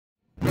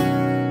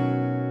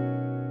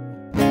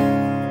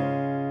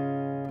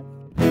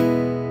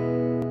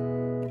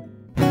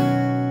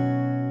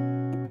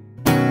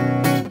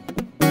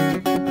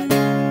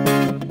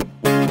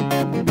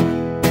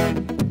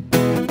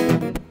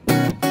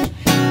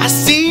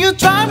you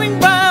driving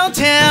round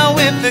town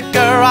with the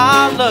girl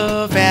I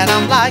love, and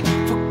I'm like,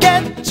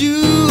 forget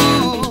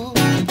you.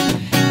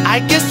 I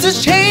guess the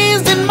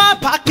chains in my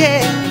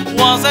pocket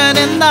wasn't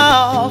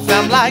enough.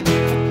 I'm like,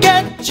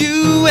 forget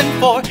you and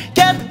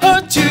forget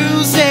her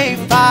too. Say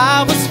if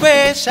I was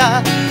fresh,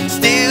 I'd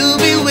still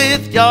be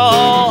with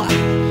y'all.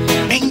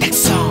 Ain't that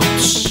some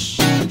shh?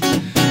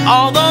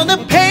 Although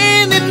the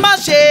pain in my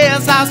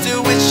chest, I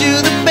still wish you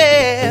the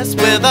best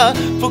with a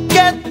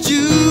forget you.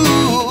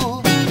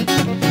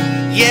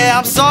 Yeah,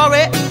 I'm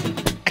sorry,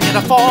 I can't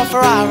afford a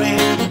Ferrari,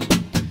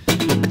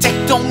 but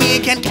take on me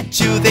can't get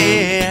you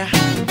there.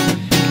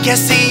 Can't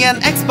see an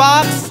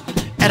Xbox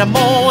at a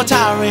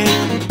Atari,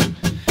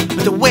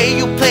 but the way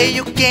you play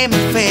your game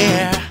is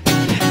fair.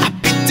 I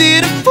pity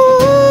the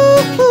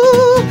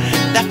fool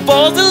that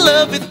falls in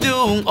love with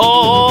you.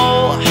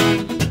 Oh,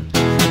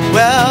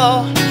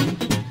 well,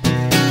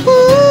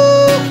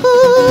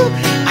 ooh,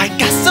 I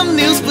got some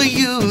news for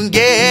you.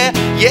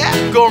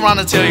 Yeah, go around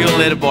and tell your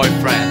little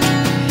boyfriend.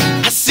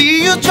 I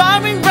see you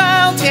driving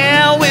round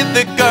town with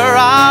the girl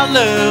I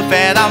love,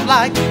 and I'm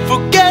like,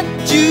 forget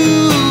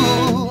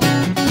you.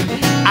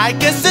 I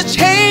guess the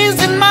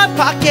chains in my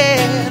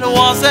pocket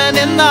wasn't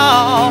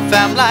enough.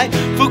 I'm like,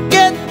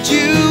 forget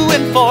you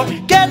and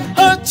forget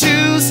her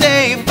too.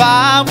 Say if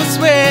I was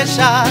rich,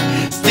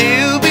 I'd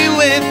still be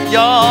with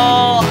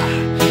y'all.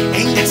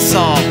 Ain't that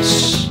some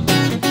shh?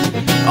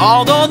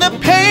 Although the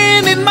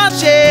pain in my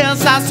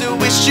chest, I still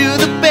wish you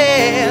the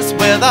best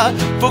with a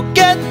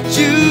forget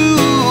you.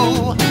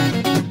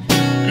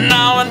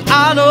 Now and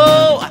I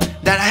know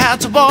that I had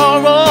to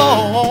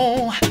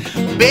borrow,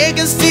 beg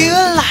and steal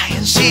a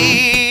lying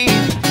sheep.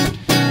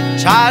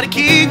 Try to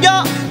keep you,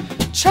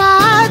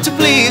 try to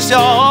please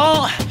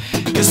y'all,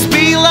 'cause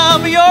we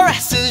love your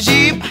ass and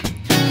Jeep.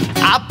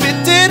 I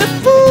pity the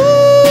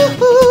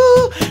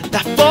fool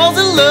that falls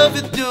in love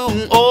with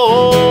you.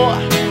 Oh,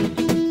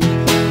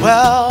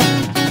 well,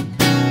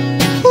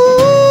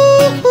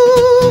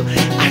 ooh,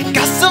 I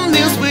got some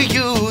news for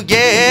you.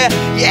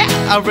 Yeah,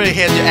 I really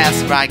hit your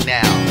ass right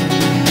now.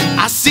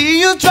 I see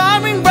you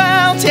driving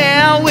round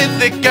town with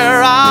the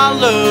girl I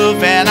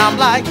love, and I'm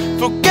like,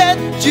 forget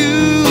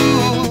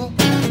you.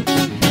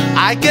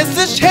 I guess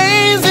the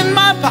chains in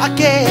my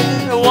pocket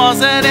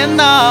wasn't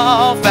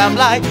enough. I'm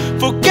like,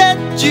 forget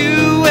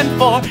you and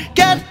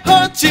forget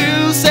her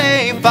too.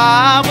 Say if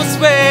I was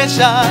rich,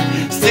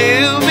 I'd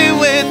still be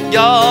with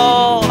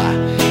y'all.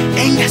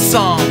 Ain't that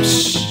some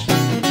shh?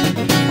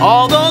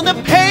 Although the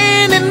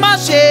pain in my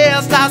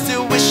chest, I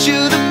still wish you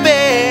the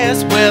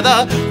best with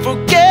a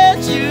forget